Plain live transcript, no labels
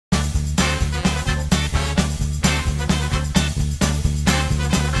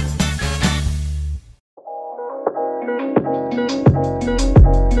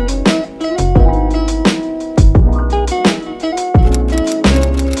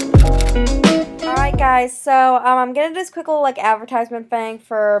guys, so I'm gonna do this quick little advertisement thing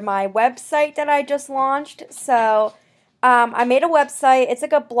for my website that I just launched. So I made a website. It's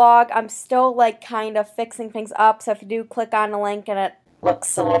like a blog. I'm still kind of fixing things up. So if you do click on the link and it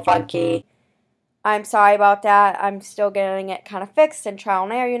looks a little funky, I'm sorry about that. I'm still getting it kind of fixed and trial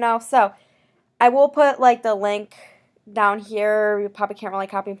and error, So I will put the link down here. You probably can't really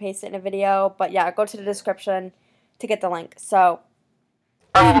copy and paste it in a video, but yeah, go to the description to get the link. So.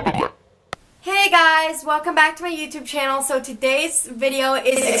 Hey guys, welcome back to my YouTube channel. So today's video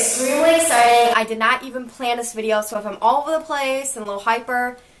is extremely exciting. I did not even plan this video, so if I'm all over the place and a little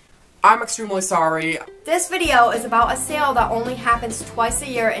hyper, I'm extremely sorry. This video is about a sale that only happens twice a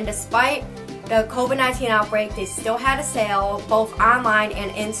year, and despite the COVID-19 outbreak, they still had a sale, both online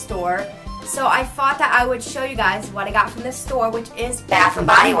and in-store. So I thought that I would show you guys what I got from this store, which is Bath &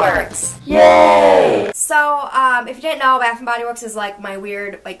 Body Works. Yay! So, if you didn't know, Bath & Body Works is my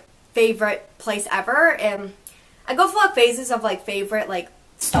weird, favorite place ever, and I go through phases of favorite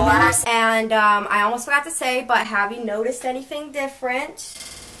stores, and I almost forgot to say, but have you noticed anything different?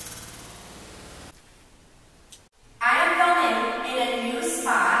 I am filming in a new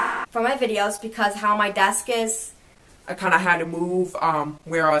spot for my videos because how my desk is. I kind of had to move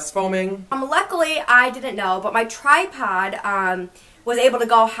where I was filming. Luckily, I didn't know, but my tripod was able to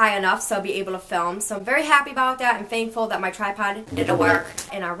go high enough so I'll be able to film. So I'm very happy about that and thankful that my tripod did the work.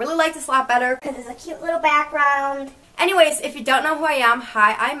 And I really like this a lot better because it's a cute little background. Anyways, if you don't know who I am,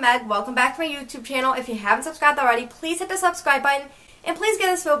 hi, I'm Meg. Welcome back to my YouTube channel. If you haven't subscribed already, please hit the subscribe button and please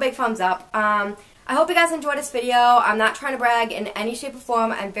give this video a big thumbs up. I hope you guys enjoyed this video. I'm not trying to brag in any shape or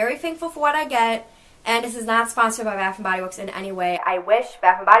form. I'm very thankful for what I get. And this is not sponsored by Bath & Body Works in any way. I wish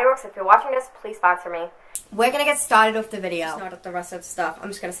Bath & Body Works, if you're watching this, please sponsor me. We're going to get started with the video. Not with the rest of the stuff. I'm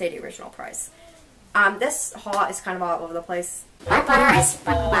just going to say the original price. This haul is kind of all over the place. My butter is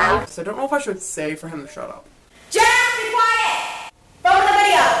loud. So I don't know if I should say for him to shut up. Jack, be quiet! Film the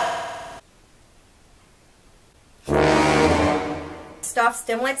video! Stuff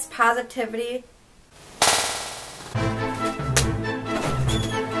stimulates positivity.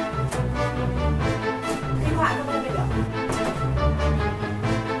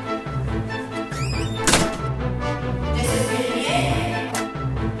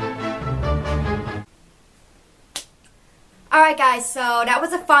 Alright guys, so that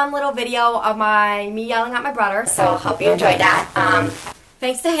was a fun little video of me yelling at my brother, so hope you enjoyed that.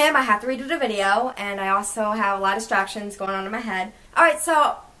 Thanks to him, I have to redo the video, and I also have a lot of distractions going on in my head. Alright,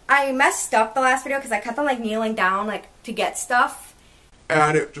 so I messed up the last video because I kept on kneeling down to get stuff.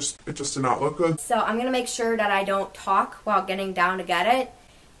 And it just did not look good. So I'm going to make sure that I don't talk while getting down to get it,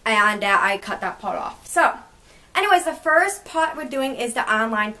 and that I cut that part off. So, anyways, the first part we're doing is the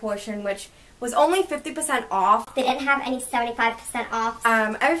online portion, which was only 50% off. They didn't have any 75% off.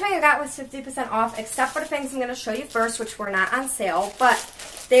 Everything I got was 50% off, except for the things I'm going to show you first, which were not on sale. But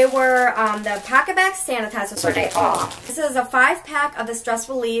they were the Pocket Bag Sanitizers for day off. This is a 5-pack of the Stress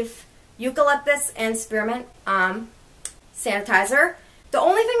Relief Eucalyptus and Spearmint sanitizer. The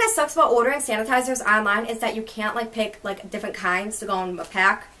only thing that sucks about ordering sanitizers online is that you can't pick different kinds to go in a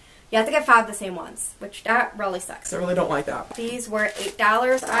pack. You have to get 5 of the same ones, which that really sucks. I really don't like that. These were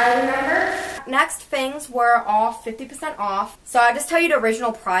 $8, I remember. Next things were all 50% off. So I'll just tell you the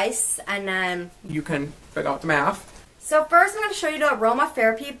original price, and then you can figure out the math. So first I'm going to show you the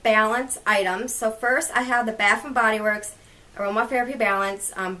Aromatherapy Balance items. So first I have the Bath & Body Works Aromatherapy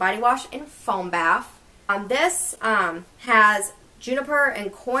Balance Body Wash and Foam Bath. This has juniper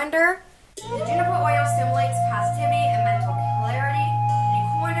and coriander. The juniper oil stimulates positivity and mental clarity.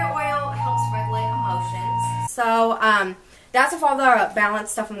 Oil helps regulate emotions. So that's with all the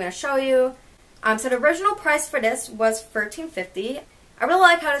balance stuff I'm going to show you. So the original price for this was $13.50. I really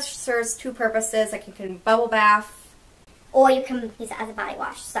like how this serves 2 purposes. You can bubble bath, or you can use it as a body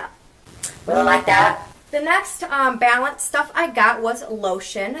wash. So really like that. The next balance stuff I got was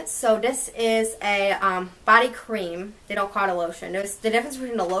lotion. So this is a body cream. They don't call it a lotion. There's the difference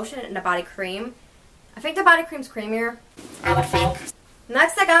between the lotion and the body cream. I think the body cream's creamier. I would think.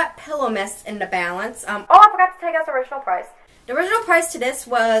 Next, I got Pillow Mist in the balance. Oh, I forgot to tell you guys the original price. The original price to this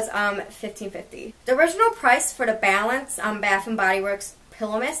was $15.50. The original price for the balance Bath & Body Works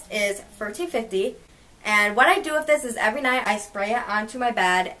Pillow Mist is $13.50. And what I do with this is every night I spray it onto my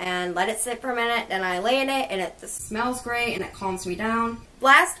bed and let it sit for a minute. Then I lay in it, and it just smells great and it calms me down.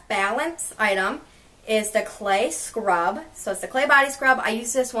 Last balance item is the clay scrub. So it's the clay body scrub. I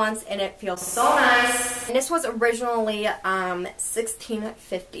used this once and it feels so nice. And this was originally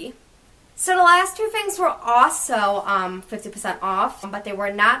 $16.50. So the last 2 things were also 50% off, but they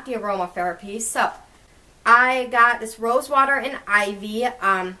were not the aromatherapy. So I got this rose water and ivy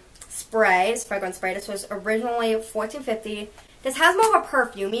spray. It's fragrance spray. This was originally $14.50. This has more of a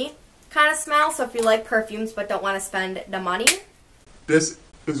perfumey kind of smell, so if you like perfumes but don't want to spend the money. This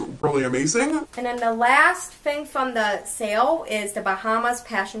is really amazing. And then the last thing from the sale is the Bahamas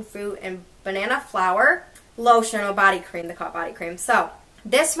Passion Fruit and Banana Flower Lotion or body cream. They call it body cream. So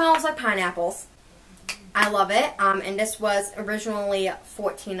this smells like pineapples. I love it. And this was originally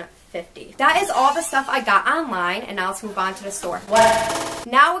 $14.50. That is all the stuff I got online, and now let's move on to the store.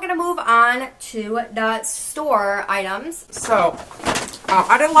 Now we're going to move on to the store items. So,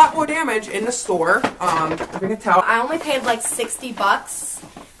 I did a lot more damage in the store, as you can tell. I only paid like $60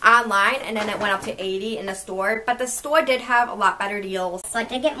 online, and then it went up to $80 in the store. But the store did have a lot better deals. So I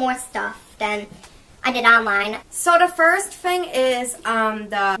did get more stuff than I did online. So the first thing is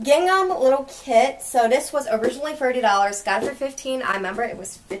the gingham little kit. So this was originally $30. Got it for $15. I remember it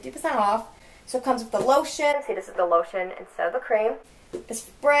was 50% off. So it comes with the lotion. See, this is the lotion instead of the cream. The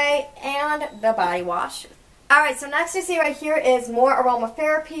spray and the body wash. Alright, so next you see right here is more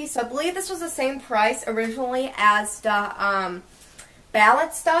aromatherapy. So I believe this was the same price originally as the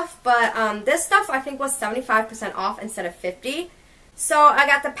Balance stuff. But this stuff I think was 75% off instead of 50%. So I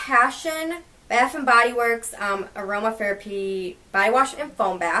got the Passion Bath & Body Works Aromatherapy Body Wash and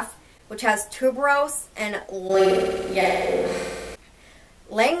Foam Bath, which has tuberose and Lang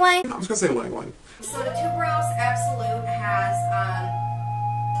Lang. I was going to say Lang Lang. So the Tuberose Absolute has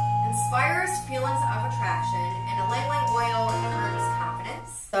inspires feelings of attraction, and the Lang Lang oil encourages confidence.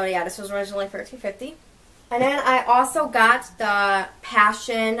 So yeah, this was originally $13.50. And then I also got the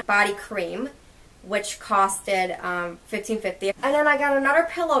Passion Body Cream, which costed $15.50. And then I got another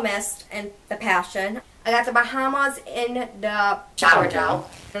pillow mist in the Passion. I got the Bahamas in the shower gel.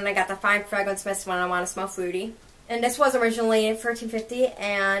 And I got the Fine Fragrance Mist when I want to smell fruity. And this was originally $13.50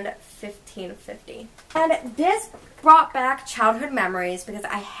 and $15.50. And this brought back childhood memories because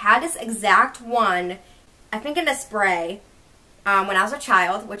I had this exact one, I think in a spray, when I was a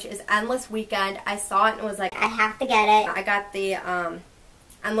child, which is Endless Weekend. I saw it and was like, I have to get it. I got the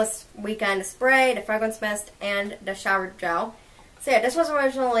Endless Weekend spray, the fragrance mist, and the shower gel. So yeah, this was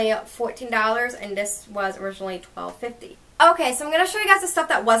originally $14 and this was originally $12.50. Okay, so I'm going to show you guys the stuff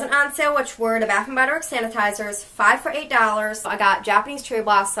that wasn't on sale, which were the Bath & Body Works sanitizers, 5 for $8. I got Japanese Cherry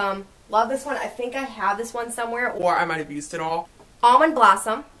Blossom. Love this one. I think I have this one somewhere. Or I might have used it all. Almond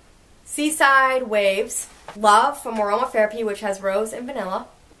Blossom. Seaside Waves. Love from Aromatherapy, which has rose and vanilla.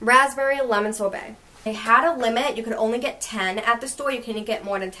 Raspberry Lemon Sorbet. They had a limit. You could only get 10 at the store. You couldn't get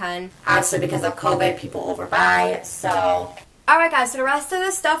more than 10. Obviously, because of COVID, people overbuy, so... Alright guys, so the rest of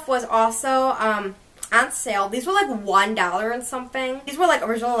this stuff was also on sale. These were like $1 and something. These were like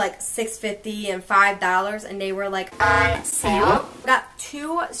originally like $6.50 and $5, and they were like On sale. I got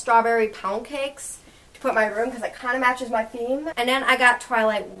 2 strawberry pound cakes to put in my room because it kind of matches my theme. And then I got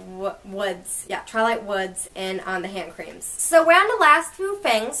Twilight Woods. Yeah, Twilight Woods and the hand creams. So we're on the last few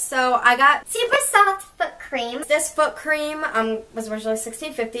things. So I got Super soft foot cream. this foot cream was originally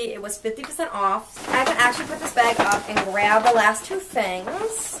 $16.50. It was 50% off. I can actually put this bag up and grab the last 2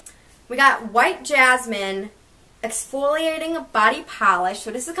 things. We got White Jasmine Exfoliating Body Polish.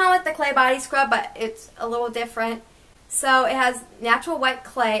 So this is kind of like the clay body scrub, but it's a little different. So it has natural white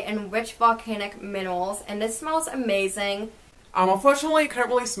clay and rich volcanic minerals, and this smells amazing. Unfortunately, I couldn't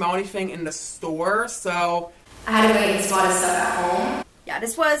really smell anything in the store, so... I had to wait and smell this stuff at home. Yeah,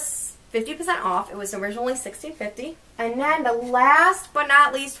 this was 50% off. It was originally $16.50. And then the last but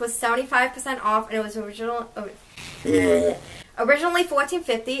not least was 75% off, and it was originally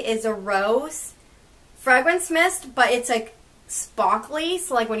 $14.50. Is a rose fragrance mist, but it's like sparkly,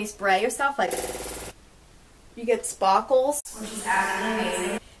 so like when you spray yourself, like you get sparkles, which is absolutely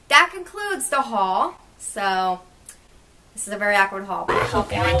amazing. That concludes the haul. So this is a very awkward haul, but I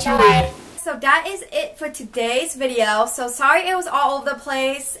hope you enjoyed. So that is it for today's video. So sorry it was all over the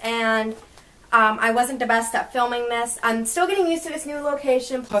place and I wasn't the best at filming this. I'm still getting used to this new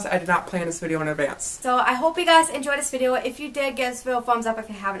location. Plus, I did not plan this video in advance. So I hope you guys enjoyed this video. If you did, give this video a thumbs up if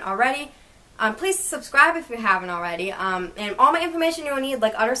you haven't already. Please subscribe if you haven't already. And all my information you will need,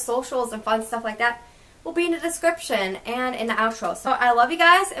 like other socials and fun stuff like that, will be in the description and in the outro. So I love you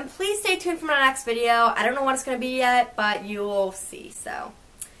guys, and please stay tuned for my next video. I don't know what it's going to be yet, but you will see. So,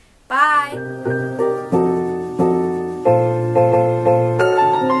 bye!